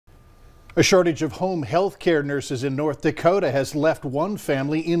A shortage of home health care nurses in North Dakota has left one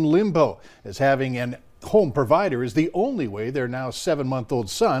family in limbo, as having an home provider is the only way their now 7-month-old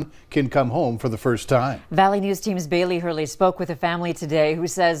son can come home for the first time. Valley News Team's Bailey Hurley spoke with a family today who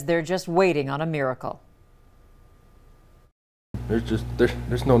says they're just waiting on a miracle.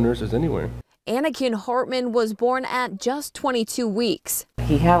 There's no nurses anywhere. Anakin Hartman was born at just 22 weeks.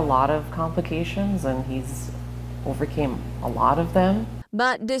 He had a lot of complications and he's overcame a lot of them.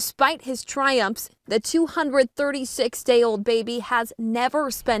 But despite his triumphs, the 236-day-old baby has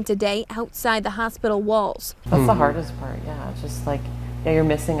never spent a day outside the hospital walls. That's the hardest part, yeah. It's just like, yeah, you're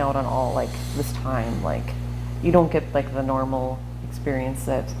missing out on all this time. You don't get the normal experience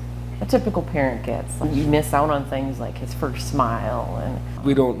that a typical parent gets. You miss out on things like his first smile. And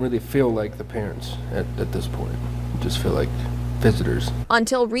we don't really feel like the parents at this point. We just feel like visitors.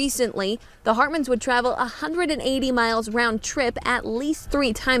 Until recently, the Hartmans would travel 180 miles round trip at least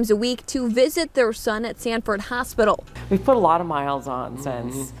 3 times a week to visit their son at Sanford Hospital. We've put a lot of miles on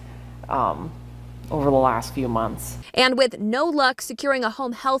since over the last few months. And with no luck securing a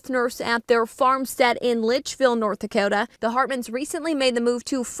home health nurse at their farmstead in Litchfield, North Dakota, the Hartmans recently made the move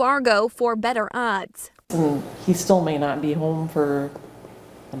to Fargo for better odds. And he still may not be home for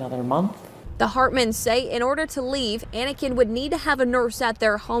another month. The Hartmans say in order to leave, Anakin would need to have a nurse at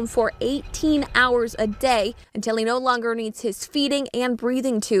their home for 18 hours a day until he no longer needs his feeding and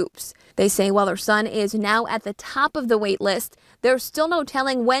breathing tubes. They say while their son is now at the top of the wait list, there's still no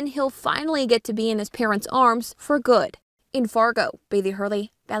telling when he'll finally get to be in his parents' arms for good. In Fargo, Bailey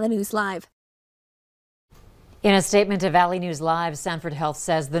Hurley, Valley News Live. In a statement to Valley News Live, Sanford Health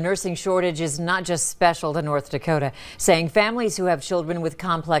says the nursing shortage is not just special to North Dakota, saying families who have children with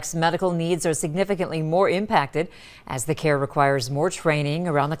complex medical needs are significantly more impacted as the care requires more training,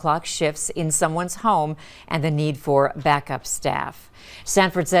 around-the-clock shifts in someone's home, and the need for backup staff.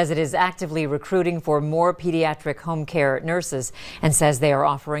 Sanford says it is actively recruiting for more pediatric home care nurses and says they are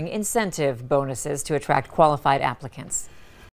offering incentive bonuses to attract qualified applicants.